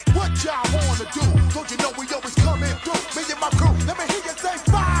y'all wanna do? Don't you know we always coming through? Me and my crew, let me hear you say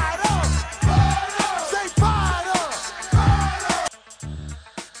fired up. Fired up. Say fired up. Fired up.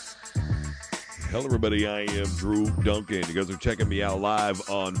 Hello, everybody. I am Drew Duncan. You guys are checking me out live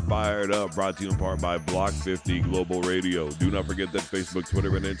on Fired Up, brought to you in part by Block 50 Global Radio. Do not forget that Facebook,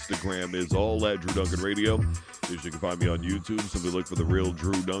 Twitter, and Instagram is all at Drew Duncan Radio. You can find me on YouTube. Simply look for The Real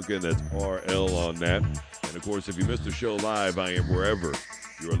Drew Duncan. That's RL on that. And, of course, if you missed the show live, I am wherever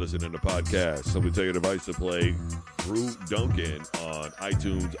you are listening to podcasts. Simply tell your device to play Drew Duncan on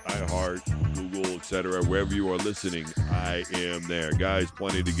iTunes, iHeart, Google, etc. Wherever you are listening, I am there. Guys,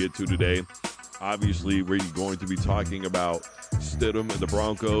 plenty to get to today. Obviously, we're going to be talking about Stidham and the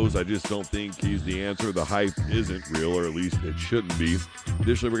Broncos. I just don't think he's the answer. The hype isn't real, or at least it shouldn't be.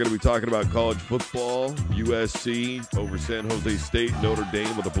 Additionally, we're going to be talking about college football, USC over San Jose State, Notre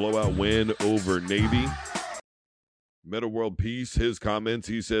Dame with a blowout win over Navy. Meta World Peace, his comments,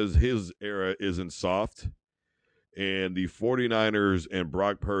 he says his era isn't soft. And the 49ers and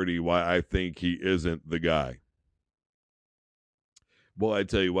Brock Purdy, why I think he isn't the guy. Boy, I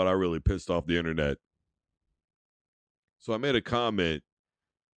tell you what, I really pissed off the internet. So I made a comment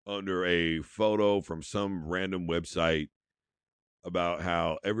under a photo from some random website about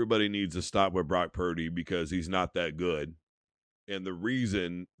how everybody needs to stop with Brock Purdy because he's not that good. And the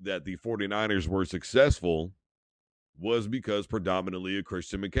reason that the 49ers were successful was because predominantly of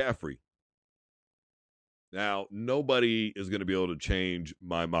Christian McCaffrey. Now, nobody is going to be able to change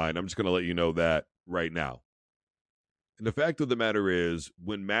my mind. I'm just going to let you know that right now. And the fact of the matter is,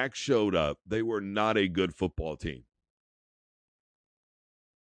 when Mac showed up, they were not a good football team.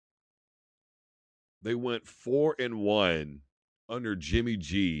 They went 4-1 under Jimmy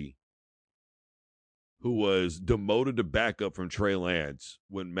G, who was demoted to backup from Trey Lance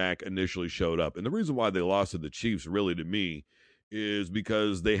when Mac initially showed up. And the reason why they lost to the Chiefs, really, to me, is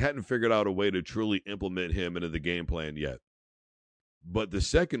because they hadn't figured out a way to truly implement him into the game plan yet. But the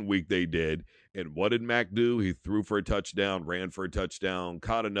second week they did, and what did Mac do? He threw for a touchdown, ran for a touchdown,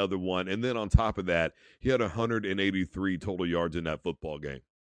 caught another one, and then on top of that, he had 183 total yards in that football game.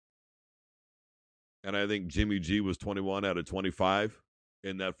 And I think Jimmy G was 21 out of 25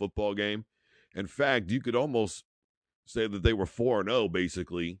 in that football game. In fact, you could almost say that they were 4-0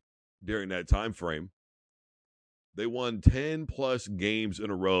 basically during that time frame. They won 10-plus games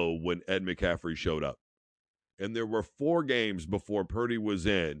in a row when Ed McCaffrey showed up. And there were 4 games before Purdy was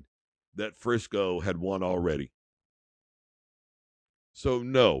in that Frisco had won already. So,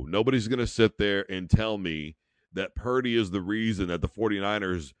 no, nobody's going to sit there and tell me that Purdy is the reason that the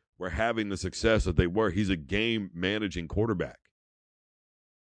 49ers were having the success that they were. He's a game-managing quarterback.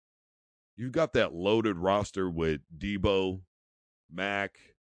 You've got that loaded roster with Deebo, Mack,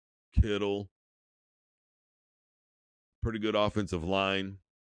 Kittle, pretty good offensive line.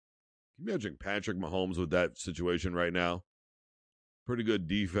 Can you imagine Patrick Mahomes with that situation right now? Pretty good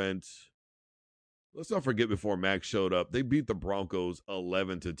defense. Let's not forget before Max showed up, they beat the Broncos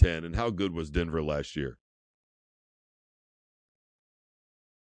 11-10. And how good was Denver last year?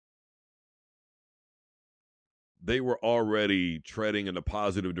 They were already treading in a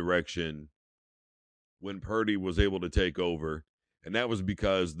positive direction when Purdy was able to take over. And that was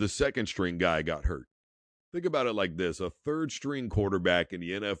because the second-string guy got hurt. Think about it like this. A third-string quarterback in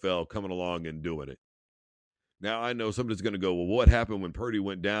the NFL coming along and doing it. Now, I know somebody's going to go, well, what happened when Purdy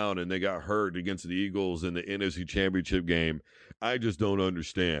went down and they got hurt against the Eagles in the NFC Championship game? I just don't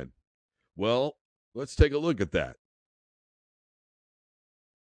understand. Well, let's take a look at that.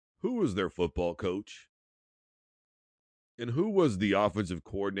 Who was their football coach? And who was the offensive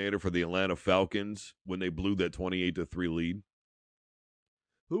coordinator for the Atlanta Falcons when they blew that 28-3 lead?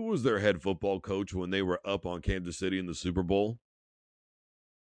 Who was their head football coach when they were up on Kansas City in the Super Bowl?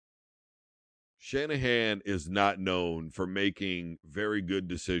 Shanahan is not known for making very good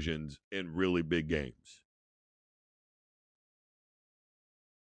decisions in really big games.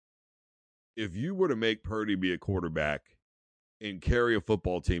 If you were to make Purdy be a quarterback and carry a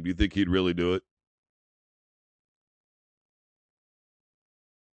football team, do you think he'd really do it?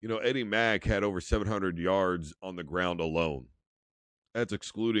 You know, Eddie Mack had over 700 yards on the ground alone. That's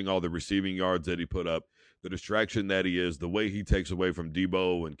excluding all the receiving yards that he put up, the distraction that he is, the way he takes away from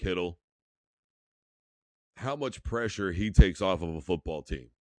Deebo and Kittle, how much pressure he takes off of a football team.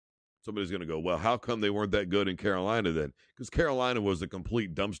 Somebody's going to go, well, how come they weren't that good in Carolina then? Because Carolina was a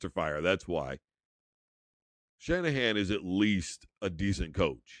complete dumpster fire. That's why. Shanahan is at least a decent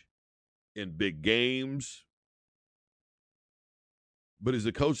coach in big games, but he's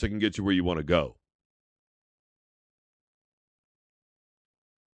a coach that can get you where you want to go.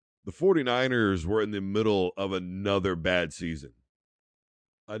 The 49ers were in the middle of another bad season.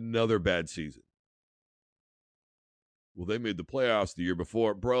 Another bad season. Well, they made the playoffs the year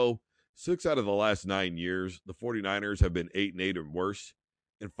before. Bro, 6 out of the last 9 years, the 49ers have been 8-8 and worse.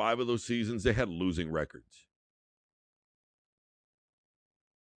 In 5 of those seasons, they had losing records.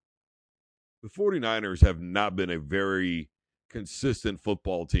 The 49ers have not been a very consistent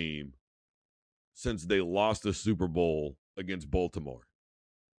football team since they lost the Super Bowl against Baltimore.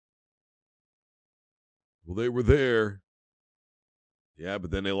 Well, they were there. Yeah,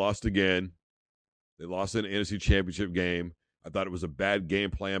 but then they lost again. They lost an NFC Championship game. I thought it was a bad game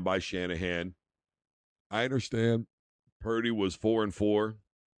plan by Shanahan. I understand Purdy was 4-4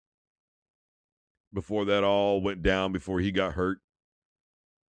 before that all went down, before he got hurt.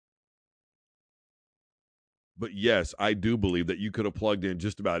 But yes, I do believe that you could have plugged in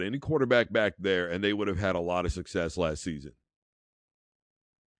just about any quarterback back there, and they would have had a lot of success last season.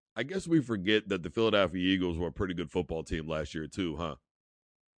 I guess we forget that the Philadelphia Eagles were a pretty good football team last year too, huh?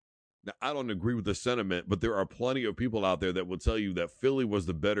 Now, I don't agree with the sentiment, but there are plenty of people out there that will tell you that Philly was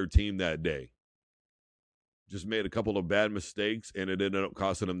the better team that day. Just made a couple of bad mistakes, and it ended up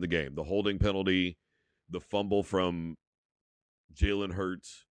costing them the game. The holding penalty, the fumble from Jalen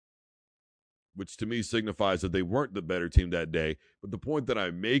Hurts, which to me signifies that they weren't the better team that day. But the point that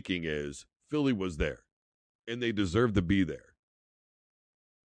I'm making is Philly was there, and they deserved to be there.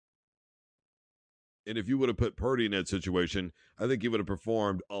 And if you would have put Purdy in that situation, I think he would have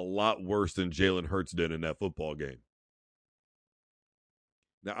performed a lot worse than Jalen Hurts did in that football game.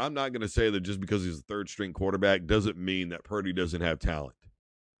 Now, I'm not going to say that just because he's a third-string quarterback doesn't mean that Purdy doesn't have talent.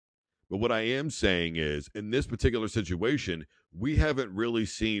 But what I am saying is, in this particular situation, we haven't really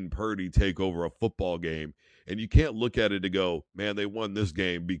seen Purdy take over a football game, and you can't look at it and go, man, they won this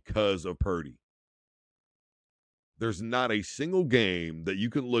game because of Purdy. There's not a single game that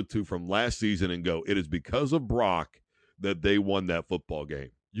you can look to from last season and go, it is because of Brock that they won that football game.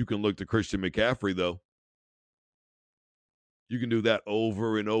 You can look to Christian McCaffrey, though. You can do that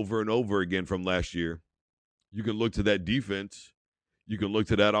over and over and over again from last year. You can look to that defense. You can look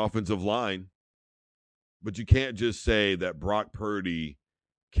to that offensive line. But you can't just say that Brock Purdy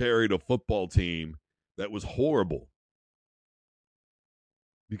carried a football team that was horrible.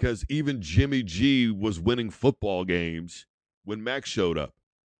 Because even Jimmy G was winning football games when Max showed up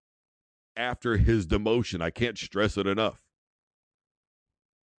after his demotion. I can't stress it enough.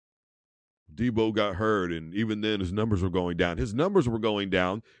 Deebo got hurt, and even then his numbers were going down. His numbers were going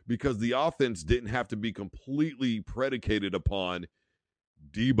down because the offense didn't have to be completely predicated upon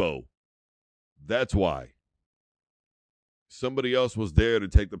Deebo. That's why. Somebody else was there to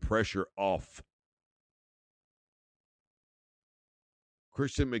take the pressure off.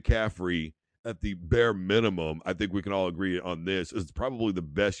 Christian McCaffrey, at the bare minimum, I think we can all agree on this, is probably the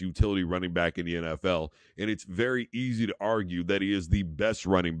best utility running back in the NFL. And it's very easy to argue that he is the best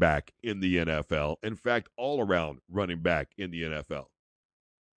running back in the NFL. In fact, all-around running back in the NFL.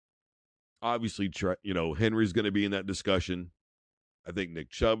 Obviously, Henry's going to be in that discussion. I think Nick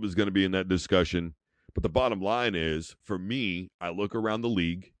Chubb is going to be in that discussion. But the bottom line is, for me, I look around the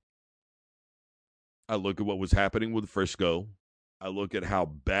league. I look at what was happening with Frisco. I look at how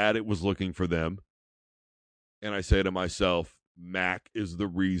bad it was looking for them, and I say to myself, Mac is the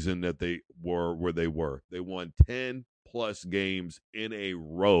reason that they were where they were. They won 10-plus games in a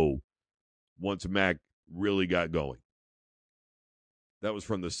row once Mac really got going. That was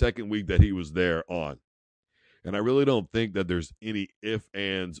from the second week that he was there on. And I really don't think that there's any ifs,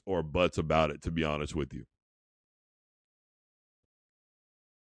 ands, or buts about it, to be honest with you.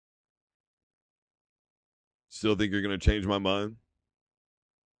 Still think you're going to change my mind?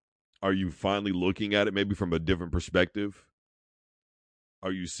 Are you finally looking at it maybe from a different perspective?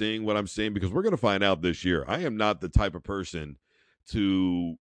 Are you seeing what I'm seeing? Because we're going to find out this year. I am not the type of person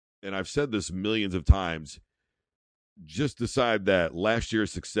to, and I've said this millions of times, just decide that last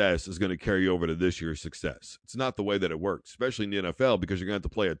year's success is going to carry over to this year's success. It's not the way that it works, especially in the NFL, because you're going to have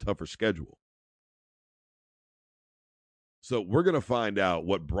to play a tougher schedule. So we're going to find out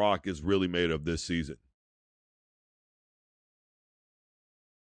what Brock is really made of this season.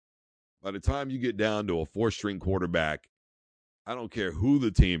 By the time you get down to a four-string quarterback, I don't care who the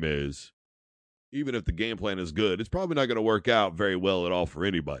team is, even if the game plan is good, it's probably not going to work out very well at all for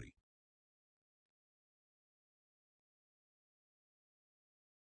anybody.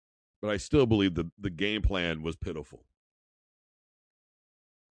 But I still believe the game plan was pitiful.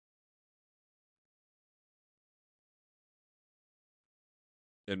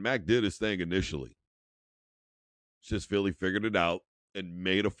 And Mac did his thing initially. It's just Philly figured it out and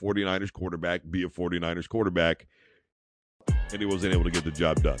made a 49ers quarterback be a 49ers quarterback, and he wasn't able to get the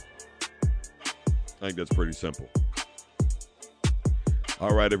job done. I think that's pretty simple.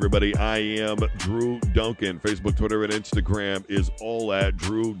 All right, everybody. I am Drew Duncan. Facebook, Twitter, and Instagram is all at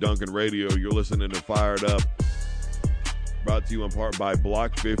Drew Duncan Radio. You're listening to Fired Up, brought to you in part by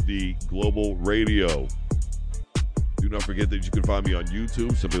Block 50 Global Radio. Do not forget that you can find me on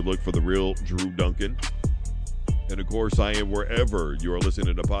YouTube. Simply look for The Real Drew Duncan. And, of course, I am wherever you are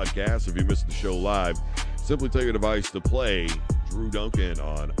listening to podcasts. If you missed the show live, simply tell your device to play Drew Duncan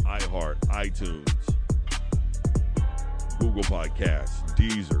on iHeart, iTunes, Google Podcasts,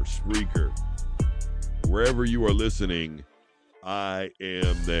 Deezer, Spreaker. Wherever you are listening, I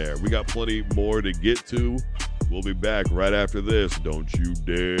am there. We got plenty more to get to. We'll be back right after this. Don't you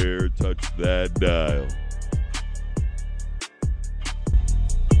dare touch that dial.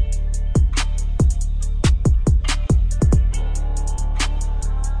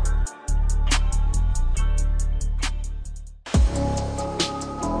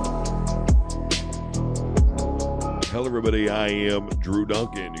 Hello, everybody. I am Drew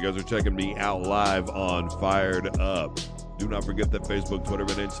Duncan. You guys are checking me out live on Fired Up. Do not forget that Facebook, Twitter,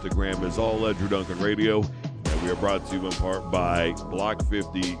 and Instagram is all at Drew Duncan Radio. And we are brought to you in part by Block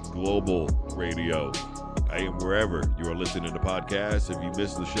 50 Global Radio. I am wherever you are listening to podcasts. If you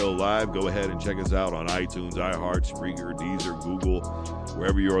missed the show live, go ahead and check us out on iTunes, iHeart, Spreaker, Deezer, Google.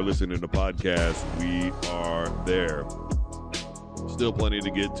 Wherever you are listening to podcasts, we are there. Still plenty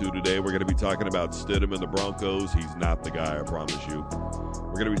to get to today. We're going to be talking about Stidham and the Broncos. He's not the guy, I promise you.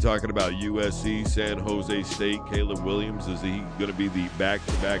 We're going to be talking about USC, San Jose State. Caleb Williams, is he going to be the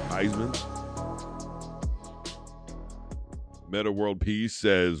back-to-back Heisman? Meta World Peace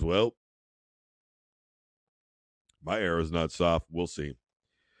says, well, my arrow's not soft. We'll see.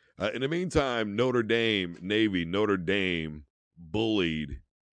 In the meantime, Notre Dame bullied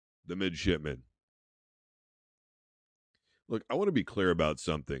the midshipmen. Look, I want to be clear about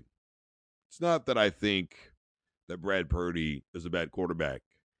something. It's not that I think that Brad Purdy is a bad quarterback.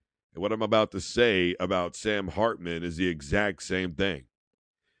 And what I'm about to say about Sam Hartman is the exact same thing.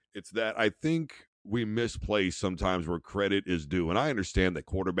 It's that I think we misplace sometimes where credit is due. And I understand that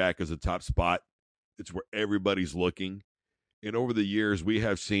quarterback is a top spot. It's where everybody's looking. And over the years, we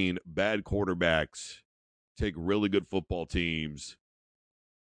have seen bad quarterbacks take really good football teams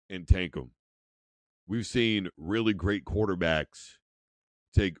and tank them. We've seen really great quarterbacks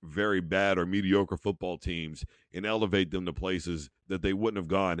take very bad or mediocre football teams and elevate them to places that they wouldn't have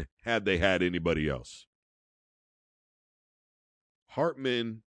gone had they had anybody else.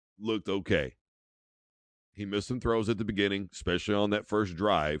 Hartman looked okay. He missed some throws at the beginning, especially on that first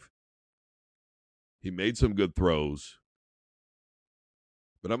drive. He made some good throws.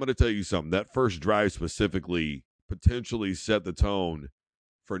 But I'm going to tell you something. That first drive specifically potentially set the tone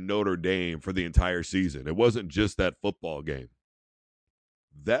for Notre Dame for the entire season. It wasn't just that football game.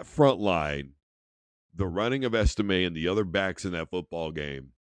 That front line, the running of Estime and the other backs in that football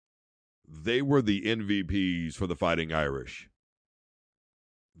game, they were the MVPs for the Fighting Irish.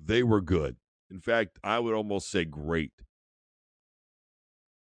 They were good. In fact, I would almost say great.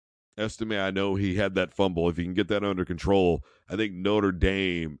 Estime, I know he had that fumble. If he can get that under control, I think Notre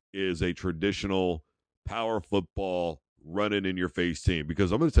Dame is a traditional power football running in your face team.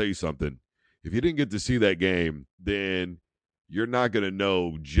 Because I'm going to tell you something. If you didn't get to see that game, then you're not going to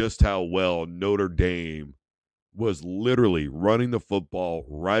know just how well Notre Dame was literally running the football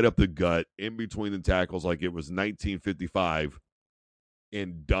right up the gut in between the tackles like it was 1955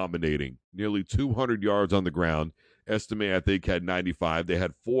 and dominating. Nearly 200 yards on the ground. Estime, I think, had 95. They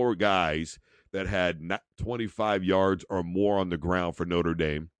had four guys that had 25 yards or more on the ground for Notre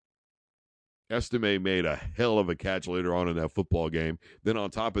Dame. Estime made a hell of a catch later on in that football game. Then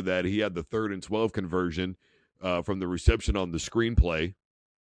on top of that, he had the 3rd and 12 conversion from the reception on the screenplay.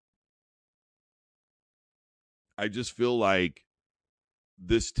 I just feel like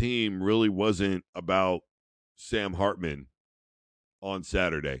this team really wasn't about Sam Hartman on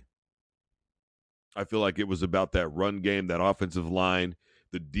Saturday. I feel like it was about that run game, that offensive line,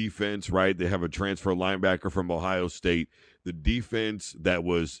 the defense, right? They have a transfer linebacker from Ohio State. The defense that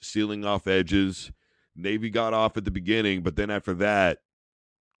was sealing off edges. Navy got off at the beginning, but then after that,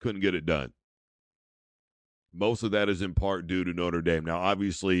 couldn't get it done. Most of that is in part due to Notre Dame. Now,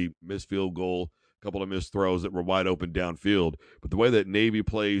 obviously, missed field goal, a couple of missed throws that were wide open downfield. But the way that Navy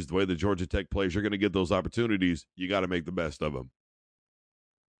plays, the way that Georgia Tech plays, you're going to get those opportunities. You got to make the best of them.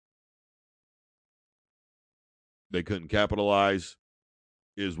 They couldn't capitalize,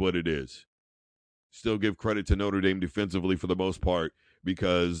 is what it is. Still give credit to Notre Dame defensively for the most part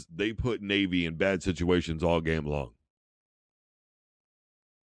because they put Navy in bad situations all game long.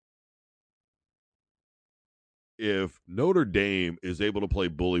 If Notre Dame is able to play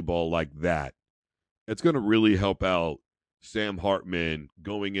bully ball like that, it's going to really help out Sam Hartman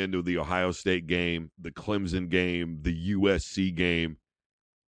going into the Ohio State game, the Clemson game, the USC game.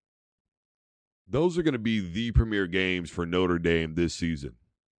 Those are going to be the premier games for Notre Dame this season.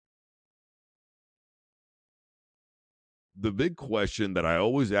 The big question that I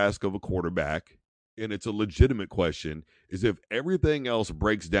always ask of a quarterback, and it's a legitimate question, is if everything else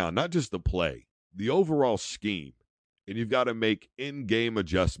breaks down, not just the play, the overall scheme, and you've got to make in-game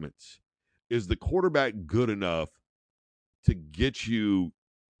adjustments, is the quarterback good enough to get you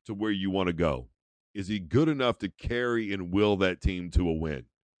to where you want to go? Is he good enough to carry and will that team to a win?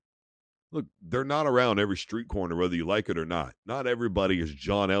 Look, they're not around every street corner, whether you like it or not. Not everybody is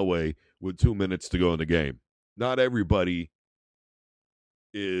John Elway with 2 minutes to go in the game. Not everybody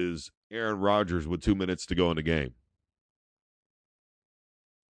is Aaron Rodgers with 2 minutes to go in the game.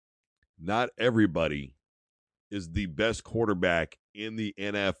 Not everybody is the best quarterback in the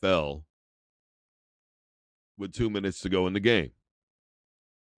NFL with 2 minutes to go in the game.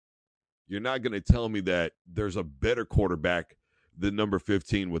 You're not going to tell me that there's a better quarterback than number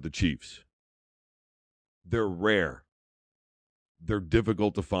 15 with the Chiefs. They're rare. They're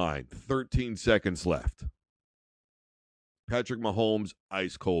difficult to find. 13 seconds left. Patrick Mahomes,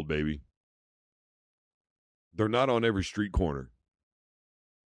 ice cold, baby. They're not on every street corner.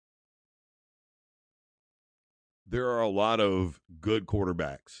 There are a lot of good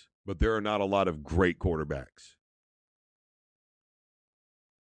quarterbacks, but there are not a lot of great quarterbacks.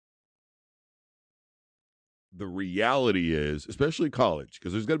 The reality is, especially college,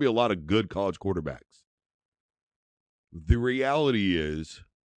 because there's going to be a lot of good college quarterbacks. The reality is,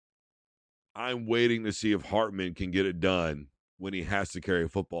 I'm waiting to see if Hartman can get it done when he has to carry a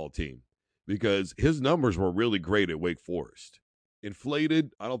football team, because his numbers were really great at Wake Forest.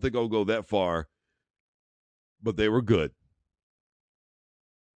 Inflated, I don't think I'll go that far, but they were good.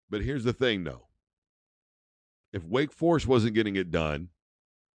 But here's the thing, though. If Wake Forest wasn't getting it done,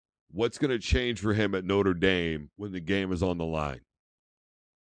 what's going to change for him at Notre Dame when the game is on the line?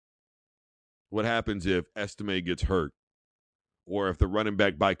 What happens if Estime gets hurt? Or if the running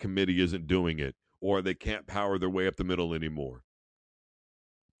back by committee isn't doing it? Or they can't power their way up the middle anymore?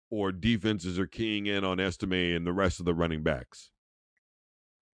 Or defenses are keying in on Estime and the rest of the running backs?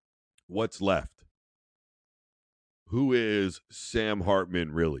 What's left? Who is Sam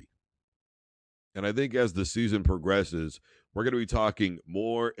Hartman really? And I think as the season progresses, we're going to be talking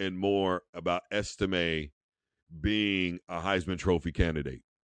more and more about Estime being a Heisman Trophy candidate.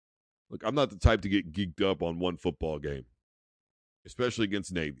 Look, I'm not the type to get geeked up on one football game, especially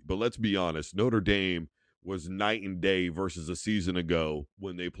against Navy. But let's be honest, Notre Dame was night and day versus a season ago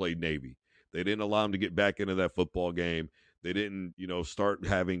when they played Navy. They didn't allow them to get back into that football game. They didn't, start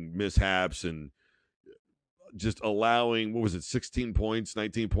having mishaps and just allowing, 16 points,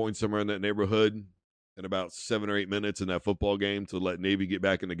 19 points, somewhere in that neighborhood in about 7 or 8 minutes in that football game to let Navy get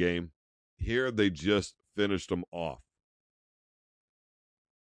back in the game. Here, they just finished them off.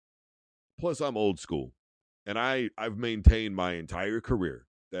 Plus, I'm old school, and I've maintained my entire career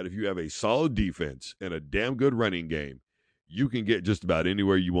that if you have a solid defense and a damn good running game, you can get just about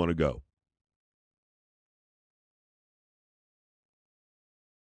anywhere you want to go.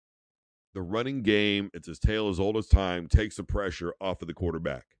 The running game, it's as tale as old as time, takes the pressure off of the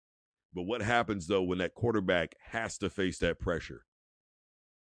quarterback. But what happens, though, when that quarterback has to face that pressure?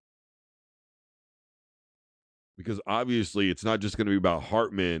 Because obviously it's not just going to be about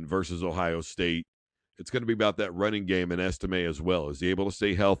Hartman versus Ohio State. It's going to be about that running game and Estime as well. Is he able to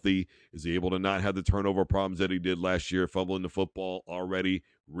stay healthy? Is he able to not have the turnover problems that he did last year, fumbling the football already,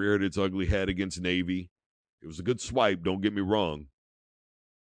 reared its ugly head against Navy? It was a good swipe, don't get me wrong.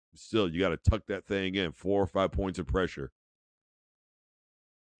 Still, you got to tuck that thing in, 4 or 5 points of pressure.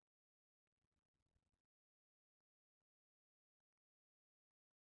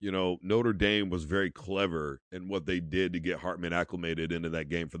 Notre Dame was very clever in what they did to get Hartman acclimated into that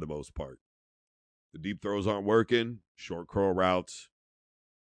game for the most part. The deep throws aren't working, short curl routes,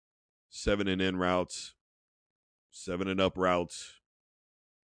 7 and in routes, 7 and up routes,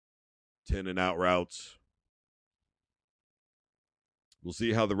 10 and out routes. We'll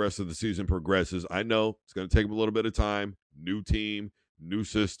see how the rest of the season progresses. I know it's going to take them a little bit of time. New team, new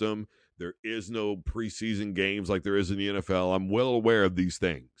system. There is no preseason games like there is in the NFL. I'm well aware of these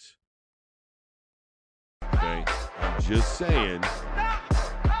things. Okay? I'm just saying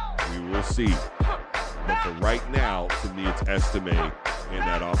we will see. But for right now, to me, it's Estime in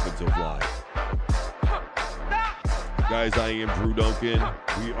that offensive line. Guys, I am Drew Duncan.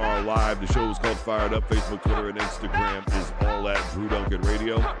 We are live. The show is called Fired Up. Facebook, Twitter, and Instagram is all at Drew Duncan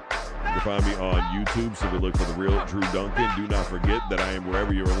Radio. You can find me on YouTube, so look for the real Drew Duncan. Do not forget that I am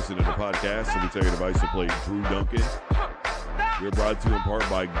wherever you are listening to podcasts. So we tell your device to play Drew Duncan. We're brought to you in part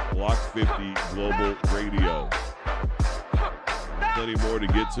by Block 50 Global Radio. Plenty more to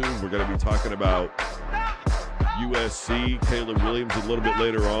get to. We're going to be talking about USC, Caleb Williams a little bit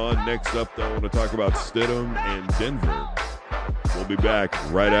later on. Next up, though, I want to talk about Stidham and Denver. We'll be back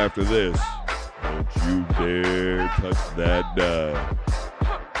right after this. Don't you dare touch that dial.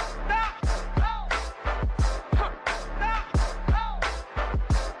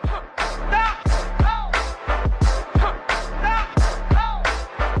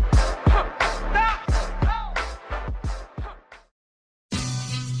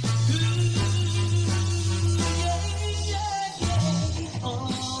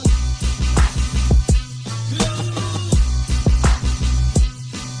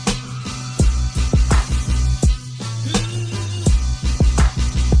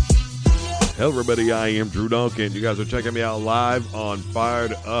 Hello, everybody. I am Drew Duncan. You guys are checking me out live on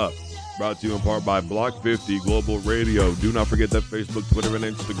Fired Up. Brought to you in part by Block 50 Global Radio. Do not forget that Facebook, Twitter, and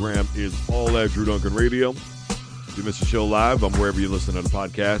Instagram is all at Drew Duncan Radio. If you miss the show live, I'm wherever you listen to the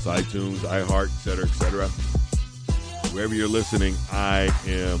podcast, iTunes, iHeart, etc., etc. Wherever you're listening, I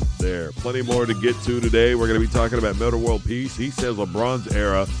am there. Plenty more to get to today. We're going to be talking about Metta World Peace. He says LeBron's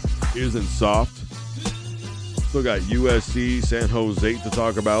era isn't soft. Still got USC, San Jose to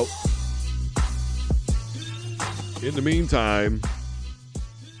talk about. In the meantime,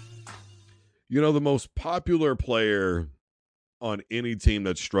 you know, the most popular player on any team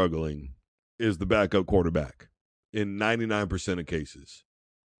that's struggling is the backup quarterback in 99% of cases.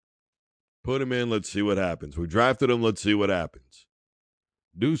 Put him in, let's see what happens. We drafted him, let's see what happens.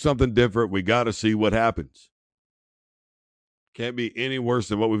 Do something different, we got to see what happens. Can't be any worse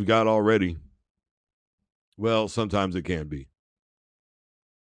than what we've got already. Well, sometimes it can be.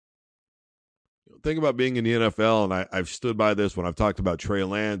 Think about being in the NFL, and I've stood by this when I've talked about Trey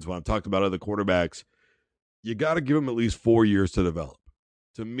Lance, when I've talked about other quarterbacks. You got to give them at least 4 years to develop.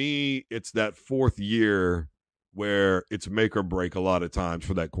 To me, it's that fourth year where it's make or break a lot of times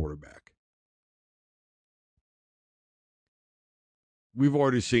for that quarterback. We've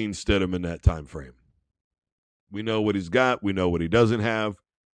already seen Stidham in that time frame. We know what he's got. We know what he doesn't have.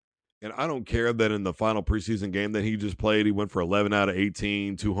 And I don't care that in the final preseason game that he just played, he went for 11 out of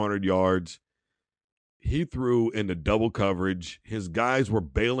 18, 200 yards. He threw into double coverage. His guys were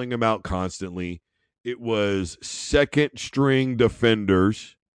bailing him out constantly. It was second-string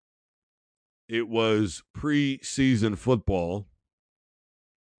defenders. It was preseason football.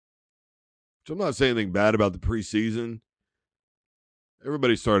 Which I'm not saying anything bad about the preseason.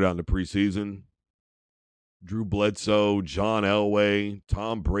 Everybody started out in the preseason. Drew Bledsoe, John Elway,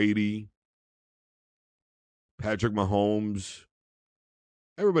 Tom Brady, Patrick Mahomes.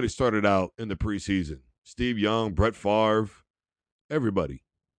 Everybody started out in the preseason. Steve Young, Brett Favre, everybody.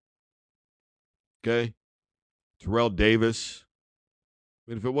 Okay? Terrell Davis.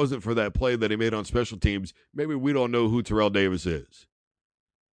 I mean, if it wasn't for that play that he made on special teams, maybe we don't know who Terrell Davis is.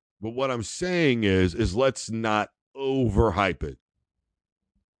 But what I'm saying is let's not overhype it.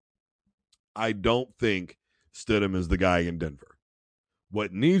 I don't think Stidham is the guy in Denver.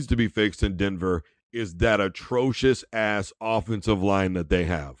 What needs to be fixed in Denver is that atrocious-ass offensive line that they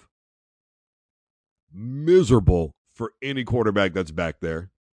have. Miserable for any quarterback that's back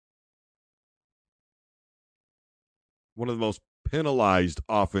there. One of the most penalized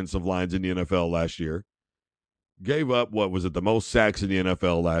offensive lines in the NFL last year. Gave up, the most sacks in the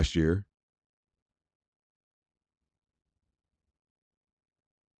NFL last year.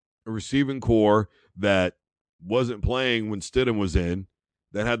 A receiving core that wasn't playing when Stidham was in,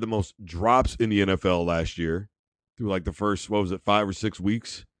 that had the most drops in the NFL last year through like the first, 5 or 6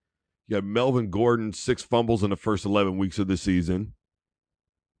 weeks. You had Melvin Gordon, 6 fumbles in the first 11 weeks of the season.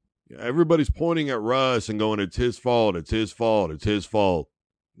 Everybody's pointing at Russ and going, it's his fault, it's his fault, it's his fault.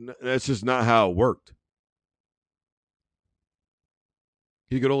 That's just not how it worked.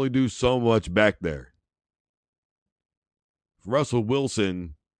 He could only do so much back there. If Russell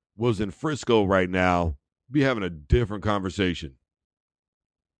Wilson was in Frisco right now, we'd be having a different conversation.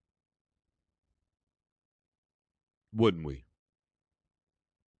 Wouldn't we?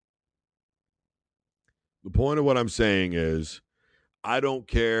 The point of what I'm saying is, I don't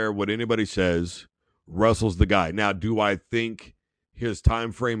care what anybody says. Russell's the guy. Now, do I think his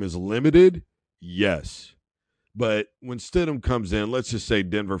time frame is limited? Yes. But when Stidham comes in, let's just say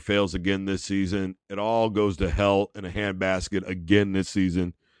Denver fails again this season. It all goes to hell in a handbasket again this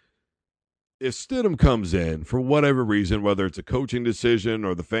season. If Stidham comes in, for whatever reason, whether it's a coaching decision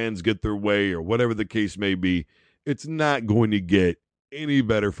or the fans get their way or whatever the case may be, it's not going to get any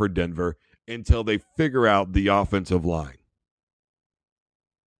better for Denver until they figure out the offensive line.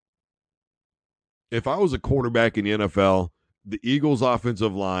 If I was a quarterback in the NFL the Eagles'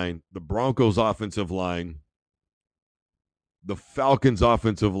 offensive line, the Broncos' offensive line, the Falcons'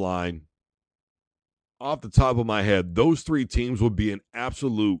 offensive line, off the top of my head, those three teams would be an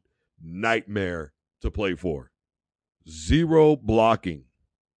absolute nightmare to play for. Zero blocking.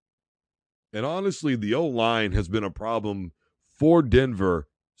 And honestly, the O-line has been a problem for Denver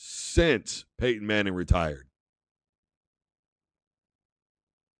since Peyton Manning retired.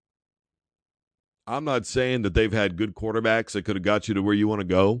 I'm not saying that they've had good quarterbacks that could have got you to where you want to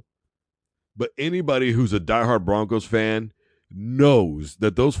go, but anybody who's a diehard Broncos fan knows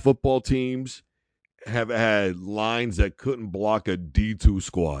that those football teams have had lines that couldn't block a D2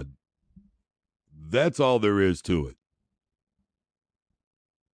 squad. That's all there is to it.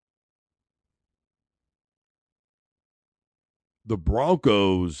 The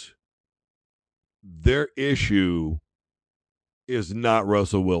Broncos, their issue is not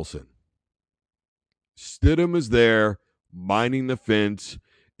Russell Wilson. Stidham is there minding the fence,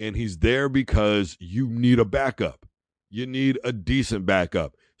 and he's there because you need a backup. You need a decent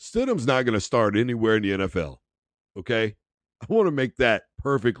backup. Stidham's not going to start anywhere in the NFL, okay? I want to make that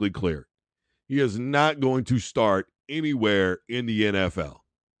perfectly clear. He is not going to start anywhere in the NFL.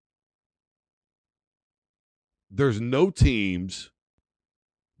 There's no teams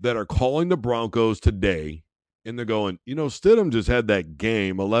that are calling the Broncos today, and they're going, Stidham just had that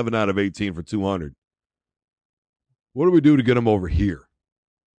game, 11 out of 18 for 200. What do we do to get him over here?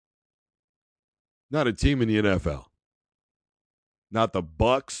 Not a team in the NFL. Not the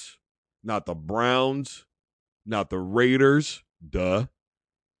Bucks, not the Browns, not the Raiders, duh.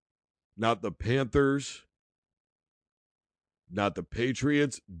 Not the Panthers, not the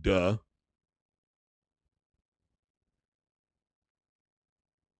Patriots, duh.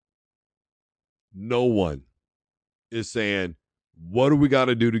 No one is saying, what do we got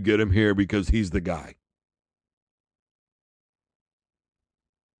to do to get him here because he's the guy?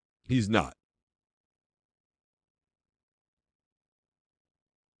 He's not.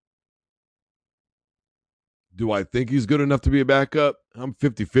 Do I think he's good enough to be a backup? I'm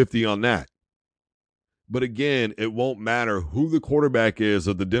 50-50 on that. But again, it won't matter who the quarterback is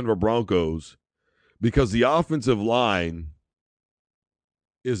of the Denver Broncos because the offensive line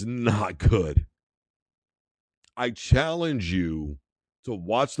is not good. I challenge you to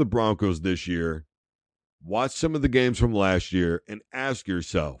watch the Broncos this year, watch some of the games from last year, and ask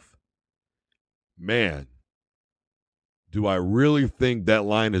yourself, man, do I really think that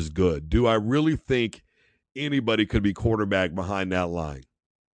line is good? Do I really think anybody could be quarterback behind that line?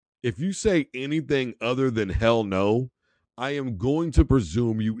 If you say anything other than hell no, I am going to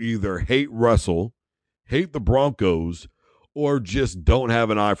presume you either hate Russell, hate the Broncos, or just don't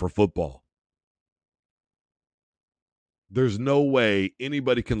have an eye for football. There's no way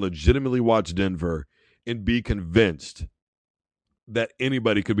anybody can legitimately watch Denver and be convinced that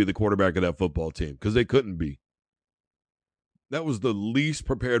anybody could be the quarterback of that football team, because they couldn't be. That was the least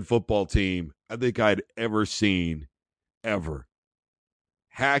prepared football team I think I'd ever seen, ever.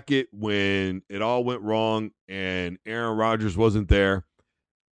 Hackett, when it all went wrong and Aaron Rodgers wasn't there,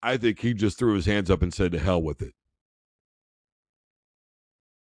 I think he just threw his hands up and said to hell with it.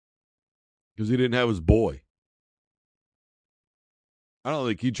 Because he didn't have his boy. I don't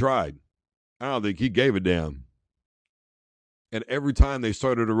think he tried. I don't think he gave a damn. And every time they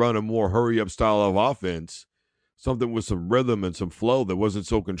started to run a more hurry-up style of offense, something with some rhythm and some flow that wasn't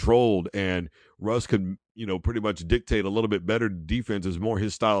so controlled, and Russ could, pretty much dictate a little bit better defense is more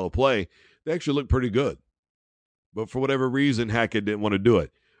his style of play, they actually looked pretty good. But for whatever reason, Hackett didn't want to do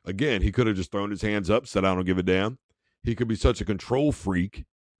it. Again, he could have just thrown his hands up, said, I don't give a damn. He could be such a control freak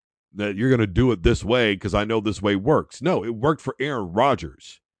that you're going to do it this way because I know this way works. No, it worked for Aaron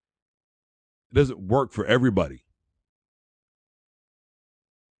Rodgers. It doesn't work for everybody.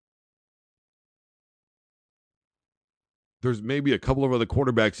 There's maybe a couple of other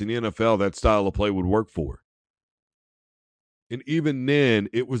quarterbacks in the NFL that style of play would work for. And even then,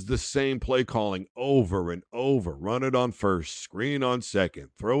 it was the same play calling over and over. Run it on first, screen on second,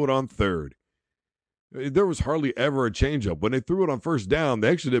 throw it on third. There was hardly ever a changeup. When they threw it on first down, they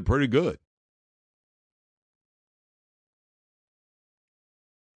actually did pretty good.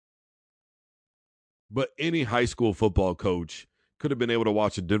 But any high school football coach could have been able to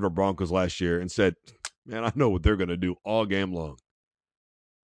watch the Denver Broncos last year and said, man, I know what they're going to do all game long.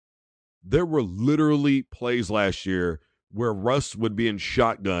 There were literally plays last year where Russ would be in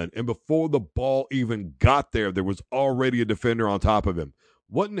shotgun, and before the ball even got there, there was already a defender on top of him.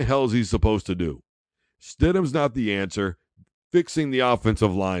 What in the hell is he supposed to do? Stidham's not the answer. Fixing the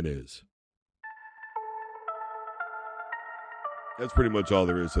offensive line is. That's pretty much all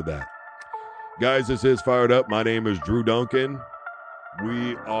there is to that. Guys, this is Fired Up. My name is Drew Duncan.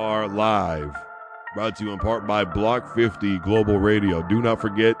 We are live. Brought to you in part by Block 50 Global Radio. Do not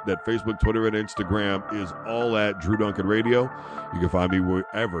forget that Facebook, Twitter, and Instagram is all at Drew Duncan Radio. You can find me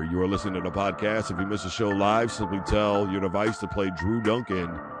wherever you are listening to podcast. If you miss a show live, simply tell your device to play Drew Duncan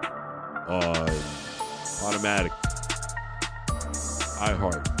on automatic,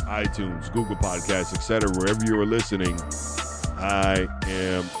 iHeart, iTunes, Google Podcasts, etc. Wherever you are listening, I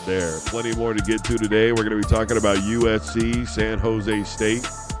am there. Plenty more to get to today. We're going to be talking about USC, San Jose State.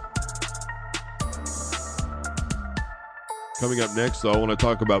 Coming up next, though, I want to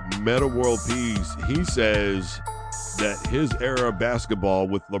talk about Meta World Peace. He says that his era of basketball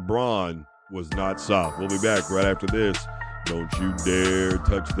with LeBron was not soft. We'll be back right after this. Don't you dare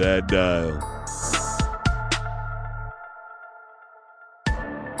touch that dial.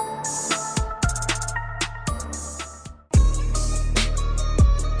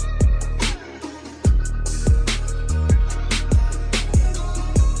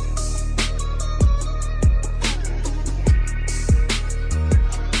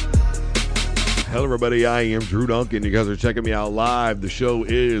 Hello, everybody. I am Drew Duncan. You guys are checking me out live. The show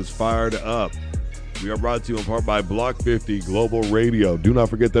is Fired Up. We are brought to you in part by Block 50 Global Radio. Do not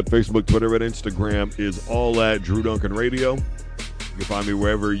forget that Facebook, Twitter, and Instagram is all at Drew Duncan Radio. You can find me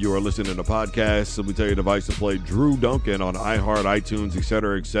wherever you are listening to podcasts. Simply tell your device to play Drew Duncan on iHeart, iTunes,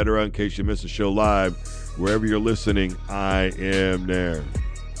 etc., etc. In case you miss a show live, wherever you're listening, I am there.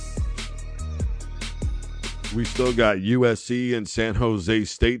 We still got USC and San Jose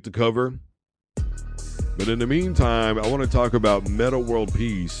State to cover. But in the meantime, I want to talk about Meta World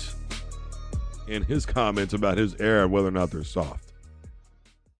Peace and his comments about his era, whether or not they're soft.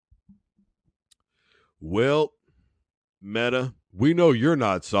 Well, Meta, we know you're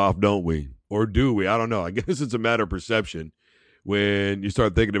not soft, don't we? Or do we? I don't know. I guess it's a matter of perception when you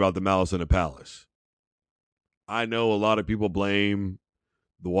start thinking about the Malice in the Palace. I know a lot of people blame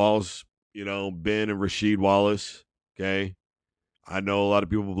the Wallace, Ben and Rasheed Wallace, okay? I know a lot of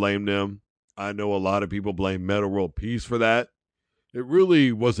people blame them. I know a lot of people blame Meta World Peace for that. It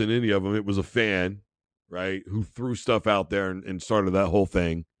really wasn't any of them. It was a fan, right, who threw stuff out there and started that whole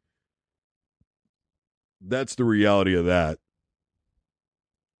thing. That's the reality of that.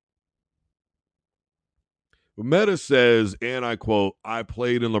 But Meta says, and I quote, "I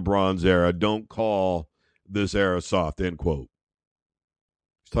played in LeBron's era. Don't call this era soft," end quote.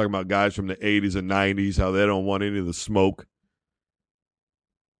 He's talking about guys from the 80s and 90s, how they don't want any of the smoke.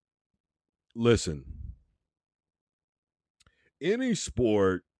 Listen, any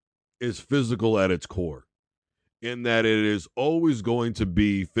sport is physical at its core in that it is always going to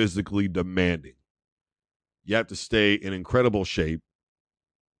be physically demanding. You have to stay in incredible shape.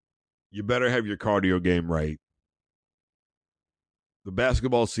 You better have your cardio game right. The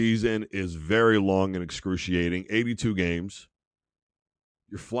basketball season is very long and excruciating, 82 games.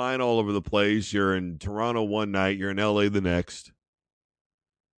 You're flying all over the place. You're in Toronto one night. You're in LA the next.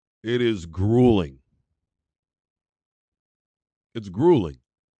 It is grueling. It's grueling.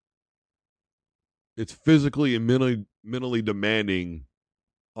 It's physically and mentally demanding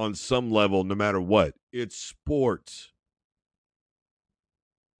on some level, no matter what. It's sports.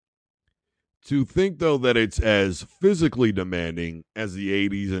 To think, though, that it's as physically demanding as the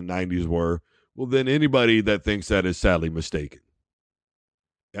 80s and 90s were, well, then anybody that thinks that is sadly mistaken.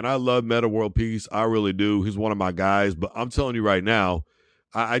 And I love Meta World Peace. I really do. He's one of my guys. But I'm telling you right now,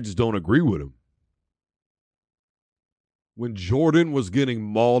 I just don't agree with him. When Jordan was getting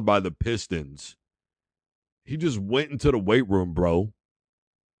mauled by the Pistons, he just went into the weight room, bro.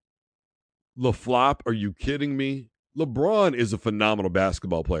 LaFlop, are you kidding me? LeBron is a phenomenal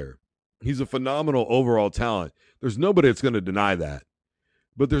basketball player. He's a phenomenal overall talent. There's nobody that's going to deny that.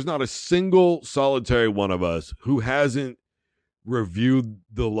 But there's not a single solitary one of us who hasn't reviewed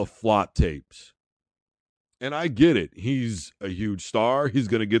the LaFlop tapes. And I get it. He's a huge star. He's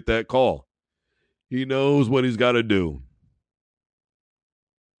going to get that call. He knows what he's got to do.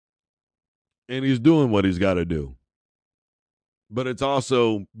 And he's doing what he's got to do. But it's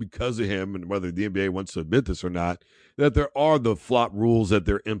also because of him, and whether the NBA wants to admit this or not, that there are the flop rules that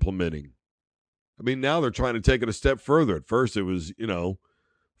they're implementing. I mean, now they're trying to take it a step further. At first it was,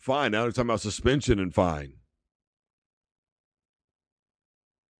 fine. Now they're talking about suspension and fine.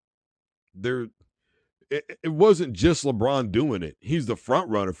 It wasn't just LeBron doing it. He's the front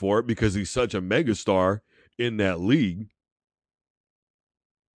runner for it because he's such a megastar in that league.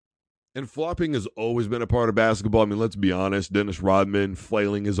 And flopping has always been a part of basketball. I mean, let's be honest. Dennis Rodman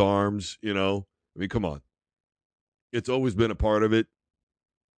flailing his arms, I mean, come on. It's always been a part of it.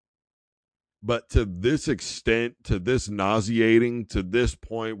 But to this extent, to this nauseating, to this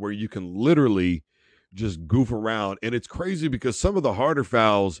point where you can literally just goof around. And it's crazy because some of the harder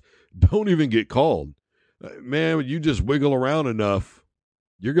fouls don't even get called. Man, when you just wiggle around enough,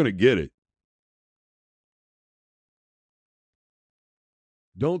 you're going to get it.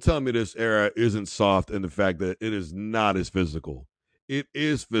 Don't tell me this era isn't soft in the fact that it is not as physical. It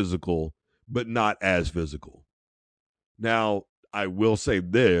is physical, but not as physical. Now, I will say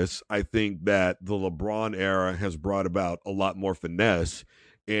this. I think that the LeBron era has brought about a lot more finesse.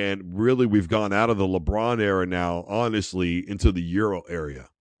 And really, we've gone out of the LeBron era now, honestly, into the Euro era,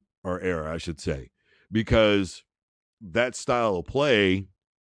 I should say, because that style of play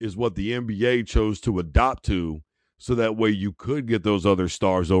is what the NBA chose to adopt to, so that way you could get those other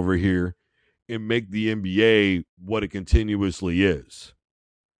stars over here and make the NBA what it continuously is.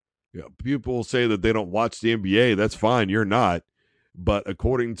 Yeah, people say that they don't watch the NBA. That's fine. You're not. But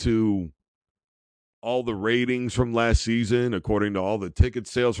according to all the ratings from last season, according to all the ticket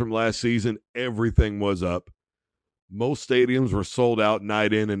sales from last season, everything was up. Most stadiums were sold out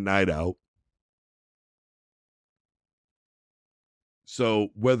night in and night out. So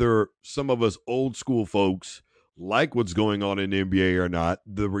whether some of us old school folks like what's going on in the NBA or not,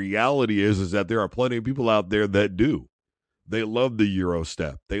 the reality is that there are plenty of people out there that do. They love the Euro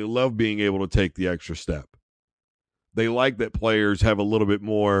step. They love being able to take the extra step. They like that players have a little bit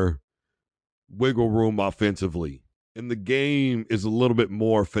more wiggle room offensively. And the game is a little bit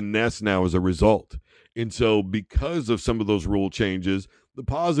more finesse now as a result. And so because of some of those rule changes, the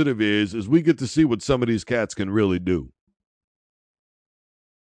positive is we get to see what some of these cats can really do.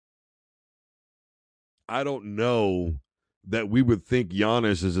 I don't know that we would think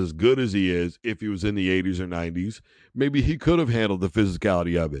Giannis is as good as he is if he was in the 80s or 90s. Maybe he could have handled the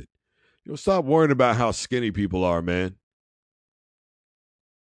physicality of it. Stop worrying about how skinny people are, man.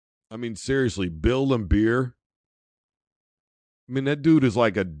 I mean, seriously, Bill Laimbeer. I mean, that dude is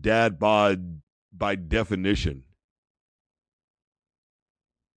like a dad bod by definition.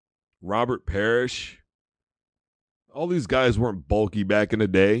 Robert Parrish. All these guys weren't bulky back in the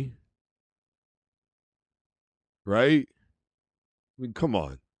day. Right? I mean, come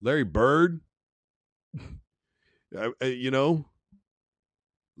on. Larry Bird.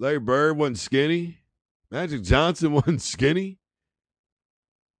 Larry Bird wasn't skinny. Magic Johnson wasn't skinny.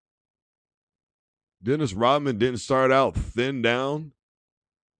 Dennis Rodman didn't start out thin down.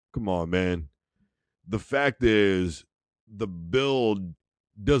 Come on, man. The fact is, the build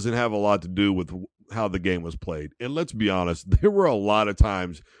doesn't have a lot to do with how the game was played. And let's be honest, there were a lot of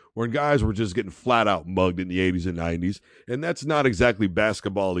times when guys were just getting flat out mugged in the 80s and 90s. And that's not exactly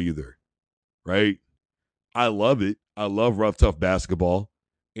basketball either, right? I love it. I love rough, tough basketball.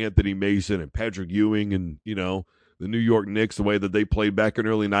 Anthony Mason and Patrick Ewing and, the New York Knicks, the way that they played back in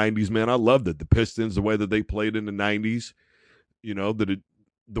the early 90s, man, I loved it. The Pistons, the way that they played in the 90s,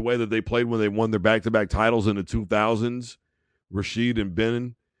 the way that they played when they won their back-to-back titles in the 2000s. Rasheed and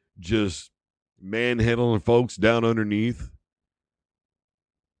Ben just manhandling folks down underneath,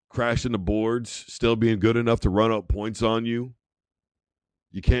 crashing the boards, still being good enough to run up points on you.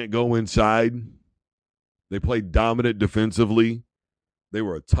 You can't go inside. They played dominant defensively. They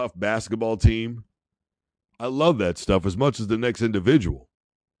were a tough basketball team. I love that stuff as much as the next individual.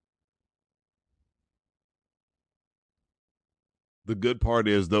 The good part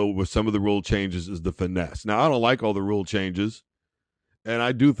is, though, with some of the rule changes is the finesse. Now, I don't like all the rule changes, and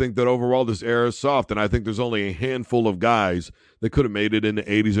I do think that overall this era is soft, and I think there's only a handful of guys that could have made it in the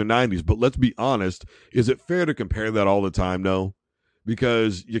 80s or 90s. But let's be honest, is it fair to compare that all the time? No,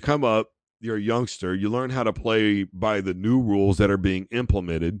 because you come up, you're a youngster, you learn how to play by the new rules that are being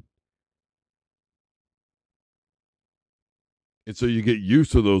implemented. And so you get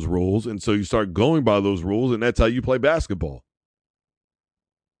used to those rules, and so you start going by those rules, and that's how you play basketball.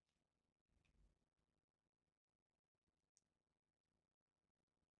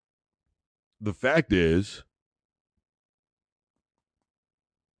 The fact is,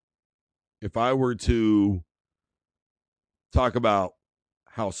 if I were to talk about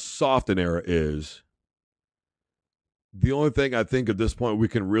how soft an era is, the only thing I think at this point we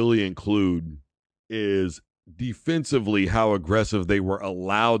can really include is defensively how aggressive they were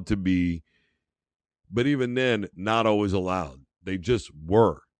allowed to be, but even then, not always allowed. They just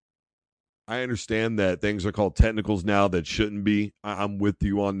were. I understand that things are called technicals now that shouldn't be. I'm with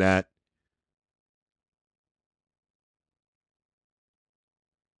you on that.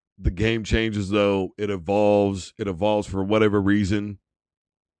 The game changes, though. It evolves. It evolves for whatever reason,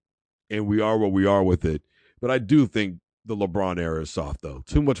 and we are what we are with it. But I do think the LeBron era is soft, though.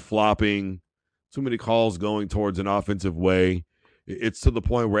 Too much flopping, too many calls going towards an offensive way. It's to the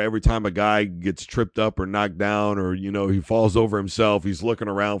point where every time a guy gets tripped up or knocked down or, he falls over himself, he's looking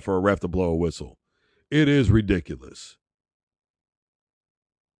around for a ref to blow a whistle. It is ridiculous.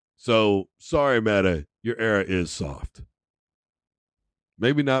 So, sorry, Meta, your era is soft.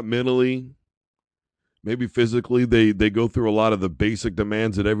 Maybe not mentally, maybe physically. They go through a lot of the basic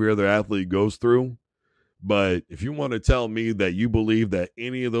demands that every other athlete goes through. But if you want to tell me that you believe that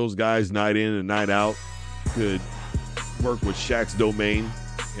any of those guys night in and night out could work with Shaq's domain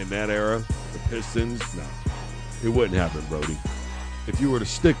in that era, the Pistons, no. It wouldn't happen, Brody. If you were to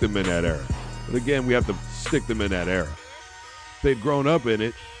stick them in that era. But again, we have to stick them in that era. If they'd grown up in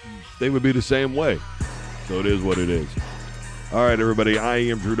it, they would be the same way. So it is what it is. All right, everybody, I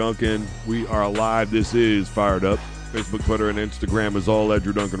am Drew Duncan. We are live. This is Fired Up. Facebook, Twitter, and Instagram is all at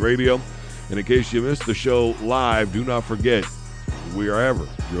Drew Duncan Radio. And in case you missed the show live, do not forget, wherever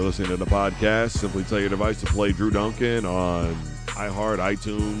you're listening to the podcast, simply tell your device to play Drew Duncan on iHeart,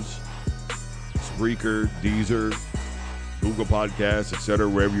 iTunes, Spreaker, Deezer, Google Podcasts, etc.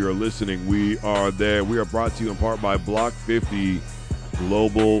 Wherever you're listening, we are there. We are brought to you in part by Block 50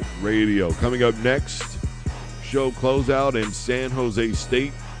 Global Radio. Coming up next, show closeout in San Jose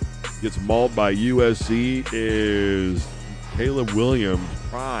State gets mauled by USC. Is Caleb Williams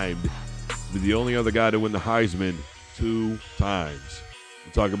primed to be the only other guy to win the Heisman 2 times?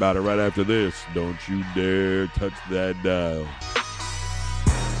 We'll talk about it right after this. Don't you dare touch that dial.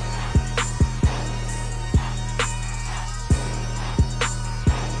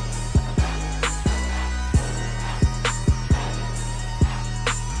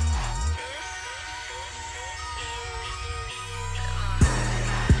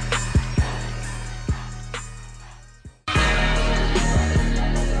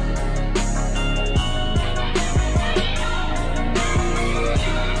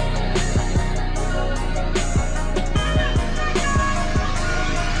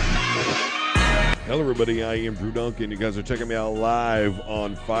 Hello, everybody. I am Drew Duncan. You guys are checking me out live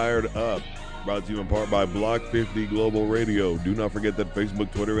on Fired Up, brought to you in part by Block 50 Global Radio. Do not forget that Facebook,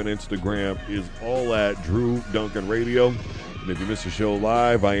 Twitter, and Instagram is all at Drew Duncan Radio. And if you miss the show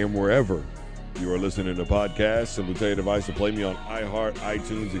live, I am wherever you are listening to podcasts. Simply tell your device to play me on iHeart,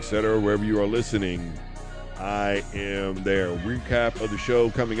 iTunes, etc. Wherever you are listening, I am there. Recap of the show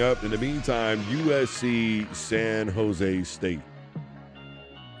coming up. In the meantime, USC San Jose State.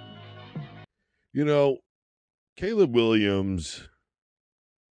 Caleb Williams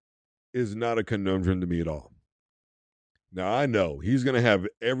is not a conundrum to me at all. Now, I know he's going to have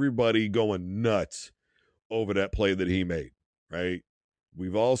everybody going nuts over that play that he made, right?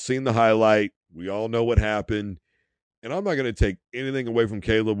 We've all seen the highlight. We all know what happened. And I'm not going to take anything away from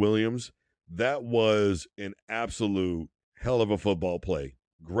Caleb Williams. That was an absolute hell of a football play.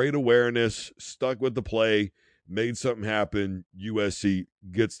 Great awareness, stuck with the play, made something happen. USC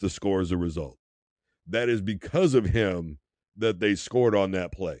gets the score as a result. That is because of him that they scored on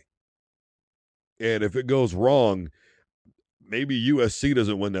that play. And if it goes wrong, maybe USC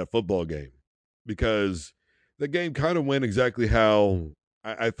doesn't win that football game, because the game kind of went exactly how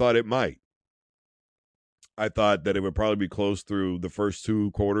I thought it might. I thought that it would probably be close through the first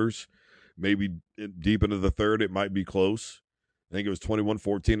 2 quarters, maybe deep into the third, it might be close. I think it was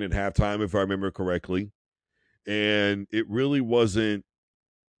 21-14 at halftime, if I remember correctly. And it really wasn't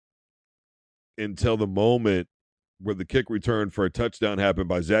until the moment where the kick return for a touchdown happened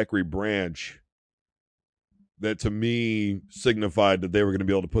by Zachary Branch that, to me, signified that they were going to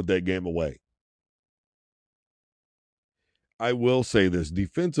be able to put that game away. I will say this.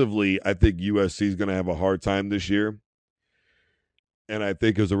 Defensively, I think USC is going to have a hard time this year. And I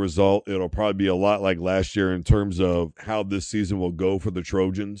think as a result, it'll probably be a lot like last year in terms of how this season will go for the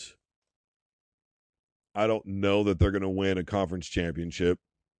Trojans. I don't know that they're going to win a conference championship.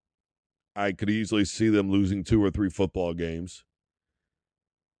 I could easily see them losing 2 or 3 football games.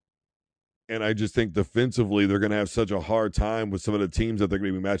 And I just think defensively they're going to have such a hard time with some of the teams that they're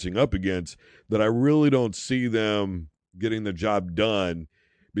going to be matching up against that I really don't see them getting the job done,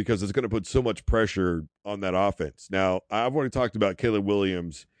 because it's going to put so much pressure on that offense. Now, I've already talked about Caleb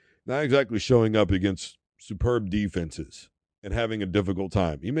Williams not exactly showing up against superb defenses and having a difficult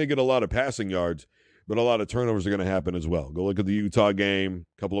time. He may get a lot of passing yards, but a lot of turnovers are going to happen as well. Go look at the Utah game,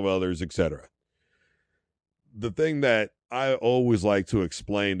 a couple of others, etc. The thing that I always like to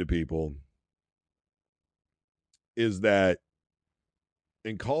explain to people is that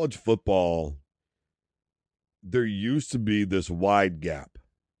in college football, there used to be this wide gap.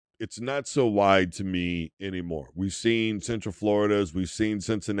 It's not so wide to me anymore. We've seen Central Florida's, we've seen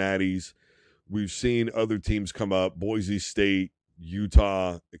Cincinnati's, we've seen other teams come up, Boise State,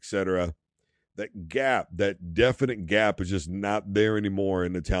 Utah, etc. That gap, that definite gap is just not there anymore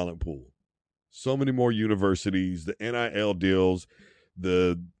in the talent pool. So many more universities, the NIL deals,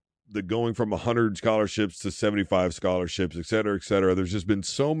 the going from 100 scholarships to 75 scholarships, et cetera, et cetera. There's just been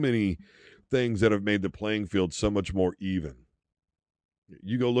so many things that have made the playing field so much more even.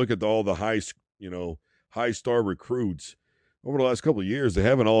 You go look at all the high star recruits over the last couple of years. They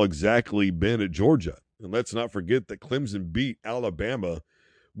haven't all exactly been at Georgia. And let's not forget that Clemson beat Alabama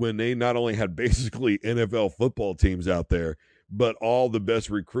when they not only had basically NFL football teams out there, but all the best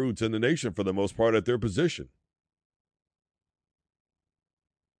recruits in the nation for the most part at their position.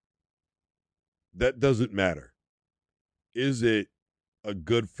 That doesn't matter. Is it a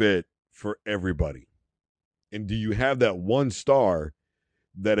good fit for everybody? And do you have that one star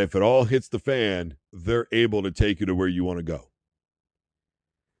that if it all hits the fan, they're able to take you to where you want to go?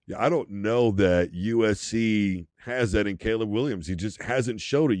 Yeah, I don't know that USC has that in Caleb Williams. He just hasn't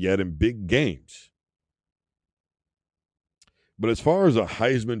showed it yet in big games. But as far as a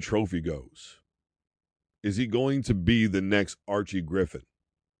Heisman Trophy goes, is he going to be the next Archie Griffin?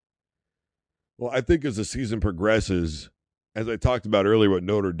 Well, I think as the season progresses, as I talked about earlier with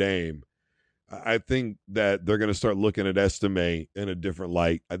Notre Dame, I think that they're going to start looking at Estime in a different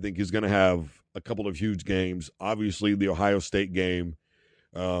light. I think he's going to have a couple of huge games. Obviously, the Ohio State game,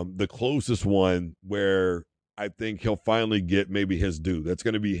 the closest one where I think he'll finally get maybe his due. That's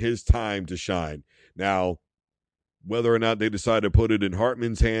going to be his time to shine. Now, whether or not they decide to put it in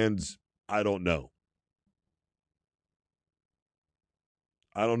Hartman's hands, I don't know.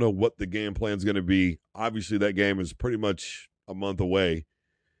 I don't know what the game plan is going to be. Obviously, that game is pretty much a month away,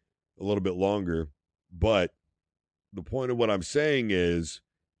 a little bit longer. But the point of what I'm saying is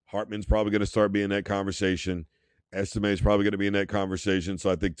Hartman's probably going to start being in that conversation. Estime is probably going to be in that conversation. So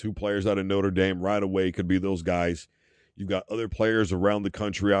I think two players out of Notre Dame right away could be those guys. You've got other players around the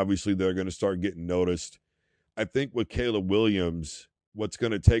country, obviously, that are going to start getting noticed. I think with Caleb Williams, what's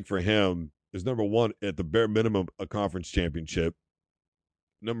going to take for him is, number one, at the bare minimum, a conference championship.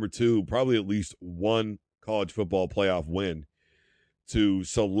 Number two, probably at least one college football playoff win to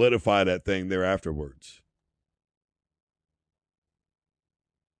solidify that thing there afterwards.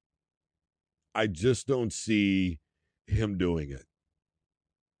 I just don't see him doing it.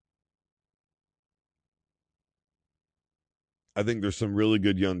 I think there's some really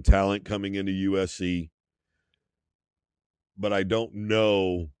good young talent coming into USC, but I don't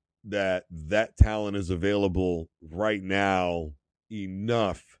know that that talent is available right now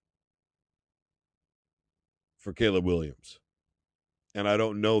enough for Caleb Williams. And I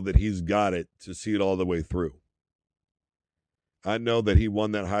don't know that he's got it to see it all the way through. I know that he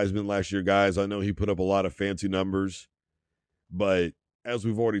won that Heisman last year, guys. I know he put up a lot of fancy numbers. But as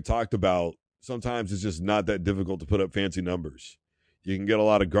we've already talked about, sometimes it's just not that difficult to put up fancy numbers. You can get a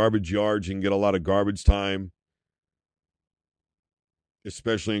lot of garbage yards. You can get a lot of garbage time,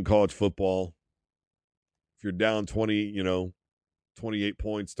 especially in college football. If you're down 28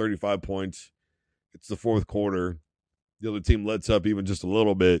 points, 35 points, it's the fourth quarter. The other team lets up even just a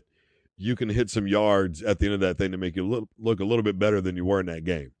little bit. You can hit some yards at the end of that thing to make you look a little bit better than you were in that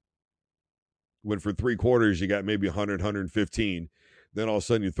game. When for three quarters you got maybe 100, 115, then all of a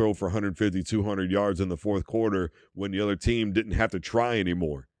sudden you throw for 150, 200 yards in the fourth quarter when the other team didn't have to try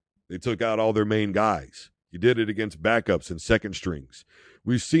anymore. They took out all their main guys. You did it against backups and second strings.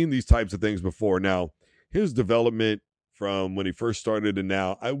 We've seen these types of things before. Now, his development from when he first started and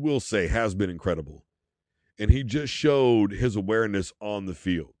now, I will say, has been incredible. And he just showed his awareness on the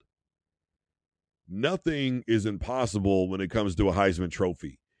field. Nothing is impossible when it comes to a Heisman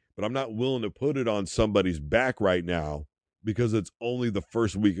Trophy, but I'm not willing to put it on somebody's back right now because it's only the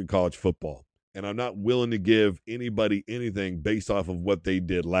first week of college football. And I'm not willing to give anybody anything based off of what they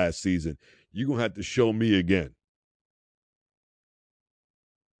did last season. You're going to have to show me again.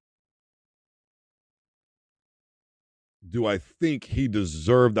 Do I think he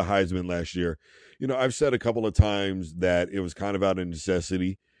deserved the Heisman last year? I've said a couple of times that it was kind of out of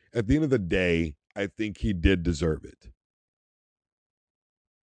necessity. At the end of the day, I think he did deserve it.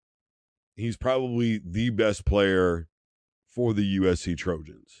 He's probably the best player for the USC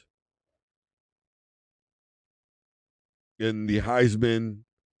Trojans. And the Heisman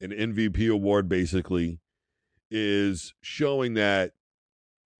and MVP award basically is showing that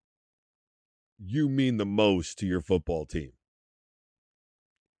you mean the most to your football team.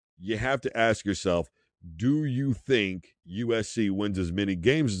 You have to ask yourself, do you think USC wins as many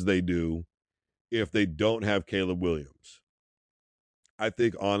games as they do if they don't have Caleb Williams? I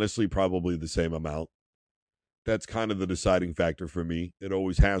think, honestly, probably the same amount. That's kind of the deciding factor for me. It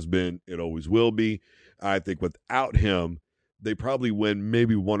always has been. It always will be. I think without him, they probably win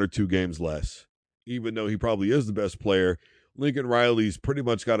maybe 1 or 2 games less. Even though he probably is the best player, Lincoln Riley's pretty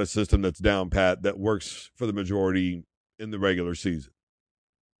much got a system that's down pat that works for the majority in the regular season.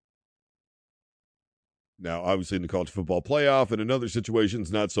 Now, obviously in the college football playoff and in other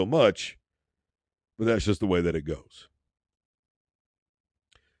situations, not so much, but that's just the way that it goes.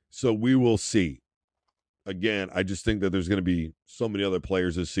 So we will see. Again, I just think that there's going to be so many other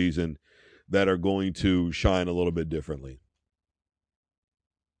players this season that are going to shine a little bit differently.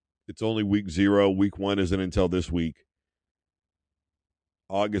 It's only week 0. Week 1 isn't until this week.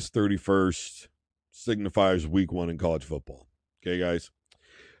 August 31st signifies week 1 in college football. Okay, guys?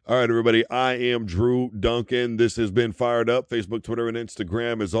 All right, everybody. I am Drew Duncan. This has been Fired Up. Facebook, Twitter, and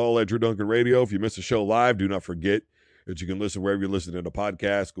Instagram is all at Drew Duncan Radio. If you miss a show live, do not forget that you can listen wherever you're listening to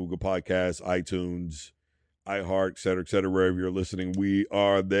podcasts, Google Podcasts, iTunes, iHeart, et cetera, wherever you're listening. We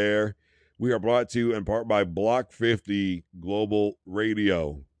are there. We are brought to you in part by Block 50 Global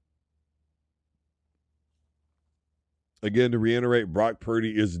Radio. Again, to reiterate, Brock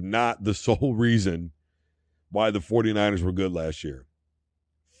Purdy is not the sole reason why the 49ers were good last year.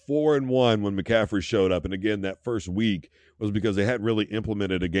 4-1 when McCaffrey showed up. And again, that first week was because they hadn't really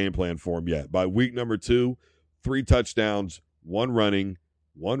implemented a game plan for him yet. By week number 2, 3 touchdowns, 1 running,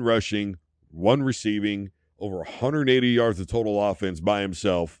 1 rushing, 1 receiving, over 180 yards of total offense by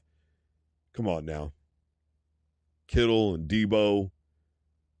himself. Come on now. Kittle and Deebo,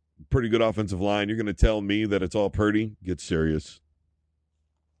 pretty good offensive line. You're going to tell me that it's all Purdy? Get serious.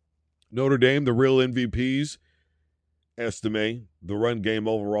 Notre Dame, the real MVPs, estimate the run game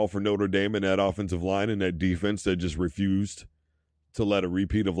overall for Notre Dame and that offensive line and that defense that just refused to let a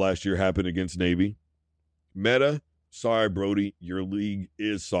repeat of last year happen against Navy. Meta, sorry, Brody, your league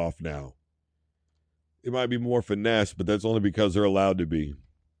is soft now. It might be more finesse, but that's only because they're allowed to be.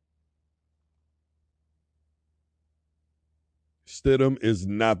 Stidham is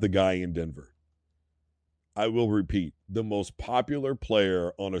not the guy in Denver. I will repeat, the most popular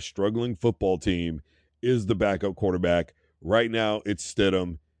player on a struggling football team is the backup quarterback. Right now, it's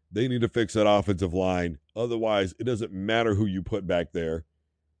Stidham. They need to fix that offensive line. Otherwise, it doesn't matter who you put back there.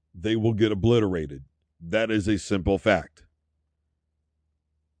 They will get obliterated. That is a simple fact.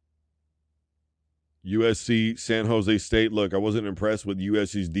 USC, San Jose State. Look, I wasn't impressed with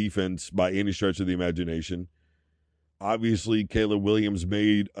USC's defense by any stretch of the imagination. Obviously, Caleb Williams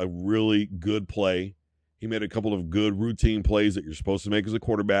made a really good play. He made a couple of good routine plays that you're supposed to make as a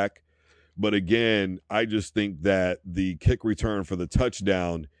quarterback. But again, I just think that the kick return for the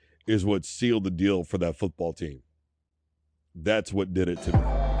touchdown is what sealed the deal for that football team. That's what did it to me.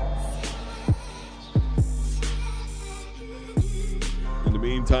 In the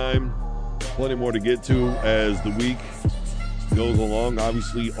meantime, plenty more to get to as the week goes along.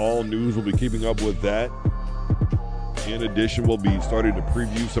 Obviously, all news will be keeping up with that. In addition, we'll be starting to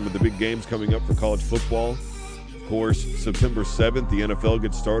preview some of the big games coming up for college football. Of course, September 7th, the NFL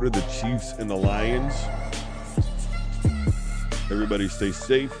gets started, the Chiefs and the Lions. Everybody stay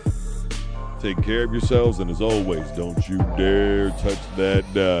safe, take care of yourselves, and as always, don't you dare touch that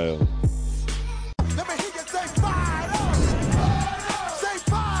dial.